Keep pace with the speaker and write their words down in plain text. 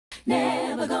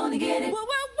Never gonna get it.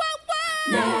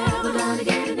 Never gonna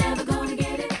get it, never gonna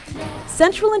get it.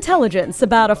 Central Intelligence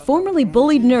about a formerly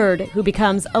bullied nerd who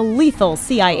becomes a lethal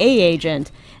CIA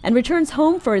agent and returns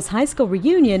home for his high school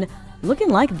reunion looking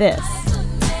like this.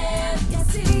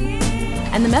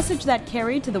 And the message that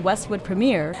carried to the Westwood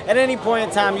premiere. At any point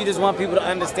in time, you just want people to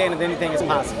understand that anything is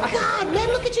possible. God, man,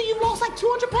 look at you. You've lost like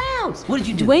 200 pounds. What did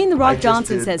you do? Dwayne "The Rock"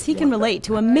 Johnson says he can relate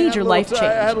to a major life change.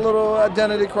 I had a little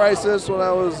identity crisis when I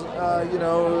was,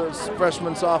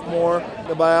 freshman, sophomore.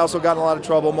 But I also got in a lot of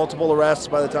trouble, multiple arrests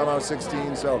by the time I was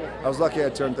 16. So I was lucky I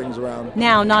turned things around.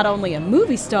 Now not only a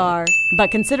movie star,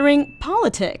 but considering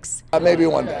politics. Maybe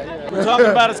one day. We're talking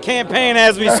about his campaign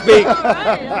as we speak.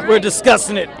 We're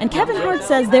discussing it. And Kevin Hart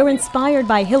says they're inspired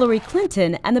by Hillary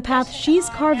Clinton and the path she's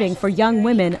carving for young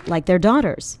women like their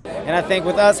daughters. And I think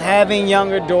with us having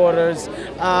younger daughters,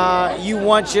 you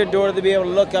want your daughter to be able to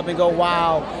look up and go,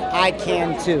 wow, I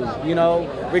can too,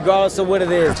 regardless of what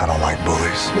it is. I don't like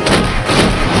bullies.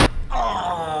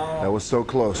 That was so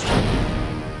close.